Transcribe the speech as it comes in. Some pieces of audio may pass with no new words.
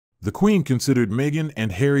The Queen considered Meghan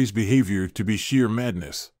and Harry's behavior to be sheer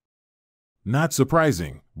madness. Not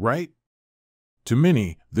surprising, right? To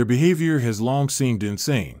many, their behavior has long seemed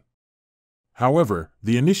insane. However,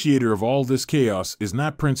 the initiator of all this chaos is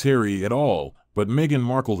not Prince Harry at all, but Meghan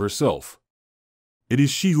Markle herself. It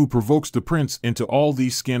is she who provokes the prince into all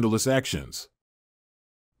these scandalous actions.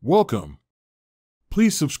 Welcome!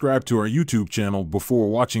 Please subscribe to our YouTube channel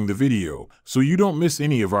before watching the video, so you don't miss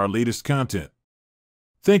any of our latest content.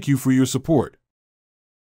 Thank you for your support.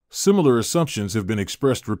 Similar assumptions have been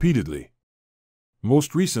expressed repeatedly.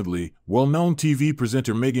 Most recently, well-known TV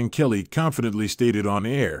presenter Megyn Kelly confidently stated on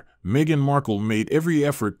air, Meghan Markle made every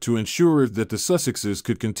effort to ensure that the Sussexes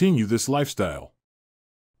could continue this lifestyle.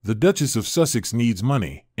 The Duchess of Sussex needs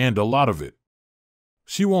money, and a lot of it.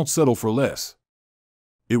 She won't settle for less.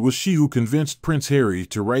 It was she who convinced Prince Harry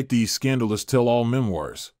to write these scandalous tell-all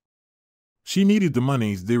memoirs. She needed the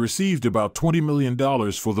money. They received about $20 million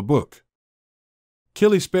for the book.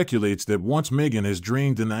 Kelly speculates that once Meghan has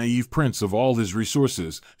drained the naive prince of all his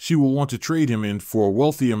resources, she will want to trade him in for a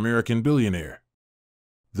wealthy American billionaire.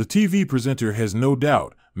 The TV presenter has no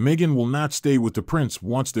doubt Meghan will not stay with the prince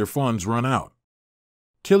once their funds run out.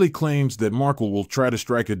 Kelly claims that Markle will try to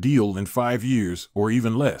strike a deal in 5 years or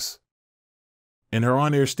even less. In her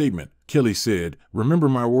on-air statement, Kelly said, "Remember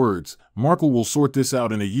my words, Markle will sort this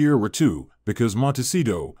out in a year or two, because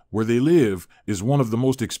Montecito, where they live, is one of the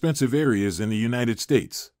most expensive areas in the United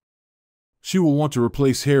States. She will want to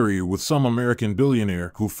replace Harry with some American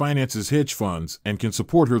billionaire who finances hedge funds and can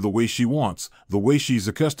support her the way she wants, the way she's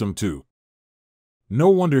accustomed to." No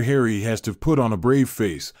wonder Harry has to put on a brave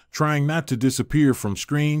face, trying not to disappear from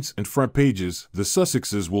screens and front pages. The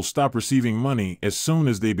Sussexes will stop receiving money as soon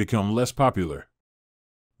as they become less popular.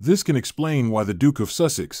 This can explain why the Duke of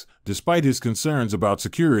Sussex, despite his concerns about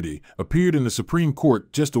security, appeared in the Supreme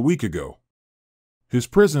Court just a week ago. His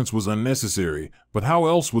presence was unnecessary, but how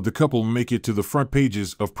else would the couple make it to the front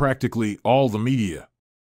pages of practically all the media?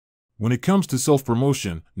 When it comes to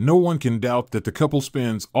self-promotion, no one can doubt that the couple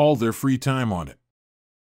spends all their free time on it.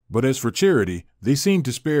 But as for charity, they seem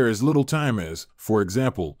to spare as little time as, for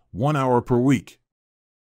example, 1 hour per week.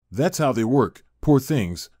 That's how they work, poor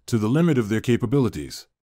things, to the limit of their capabilities.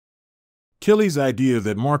 Kelly's idea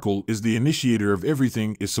that Markle is the initiator of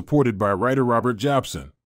everything is supported by writer Robert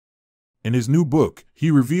Jobson. In his new book, he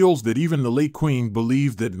reveals that even the late Queen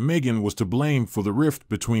believed that Meghan was to blame for the rift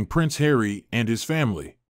between Prince Harry and his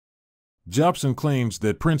family. Jobson claims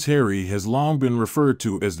that Prince Harry has long been referred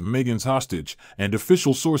to as Meghan's hostage, and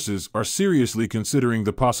official sources are seriously considering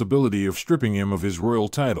the possibility of stripping him of his royal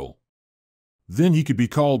title. Then he could be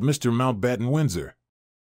called Mr. Mountbatten Windsor.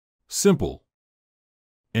 Simple.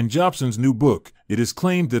 In Jobson's new book, it is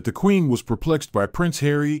claimed that the Queen was perplexed by Prince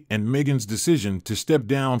Harry and Meghan's decision to step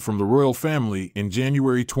down from the royal family in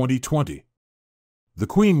January 2020. The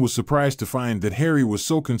Queen was surprised to find that Harry was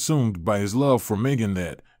so consumed by his love for Meghan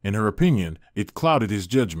that, in her opinion, it clouded his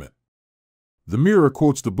judgment. The Mirror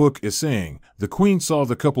quotes the book as saying, "The Queen saw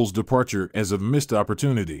the couple's departure as a missed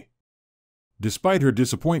opportunity." Despite her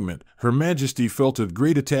disappointment, Her Majesty felt a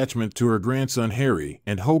great attachment to her grandson Harry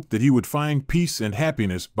and hoped that he would find peace and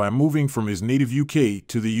happiness by moving from his native UK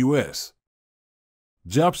to the US.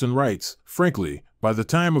 Jobson writes, "Frankly, by the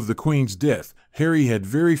time of the Queen's death, Harry had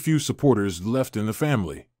very few supporters left in the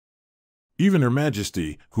family. Even Her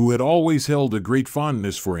Majesty, who had always held a great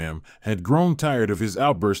fondness for him, had grown tired of his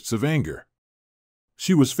outbursts of anger.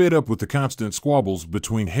 She was fed up with the constant squabbles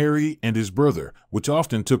between Harry and his brother, which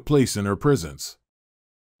often took place in her presence."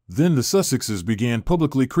 Then the Sussexes began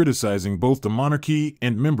publicly criticizing both the monarchy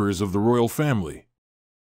and members of the royal family.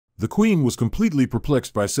 The Queen was completely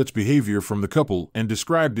perplexed by such behavior from the couple and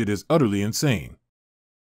described it as utterly insane.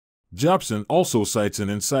 Jobson also cites an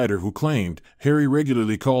insider who claimed Harry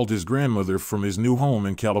regularly called his grandmother from his new home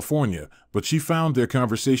in California, but she found their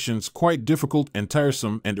conversations quite difficult and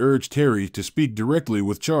tiresome and urged Harry to speak directly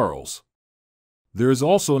with Charles. There is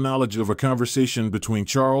also knowledge of a conversation between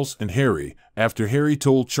Charles and Harry. After Harry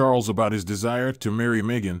told Charles about his desire to marry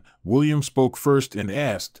Meghan, William spoke first and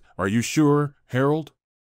asked, "Are you sure, Harold?"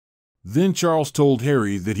 Then Charles told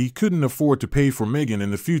Harry that he couldn't afford to pay for Meghan in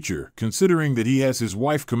the future, considering that he has his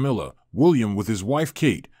wife Camilla, William with his wife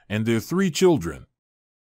Kate, and their 3 children.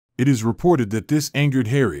 It is reported that this angered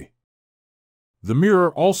Harry. The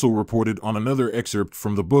Mirror also reported on another excerpt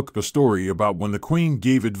from the book a story about when the Queen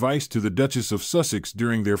gave advice to the Duchess of Sussex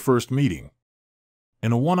during their first meeting.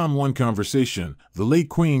 In a one-on-one conversation, the late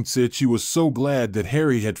Queen said she was so glad that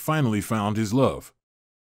Harry had finally found his love.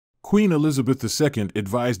 Queen Elizabeth II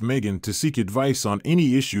advised Meghan to seek advice on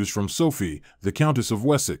any issues from Sophie, the Countess of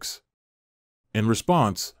Wessex. In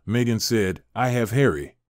response, Meghan said, "I have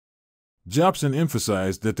Harry. Jobson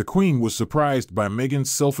emphasized that the Queen was surprised by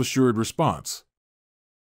Meghan's self-assured response.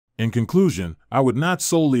 In conclusion, I would not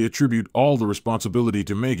solely attribute all the responsibility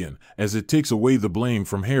to Meghan, as it takes away the blame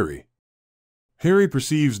from Harry. Harry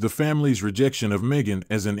perceives the family's rejection of Meghan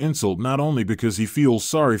as an insult not only because he feels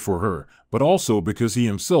sorry for her, but also because he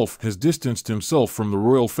himself has distanced himself from the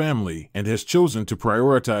royal family and has chosen to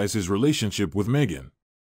prioritize his relationship with Meghan.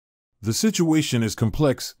 The situation is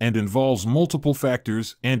complex and involves multiple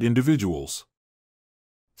factors and individuals.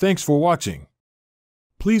 Thanks for watching.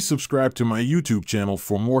 Please subscribe to my YouTube channel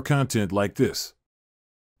for more content like this.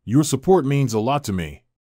 Your support means a lot to me.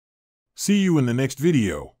 See you in the next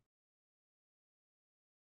video.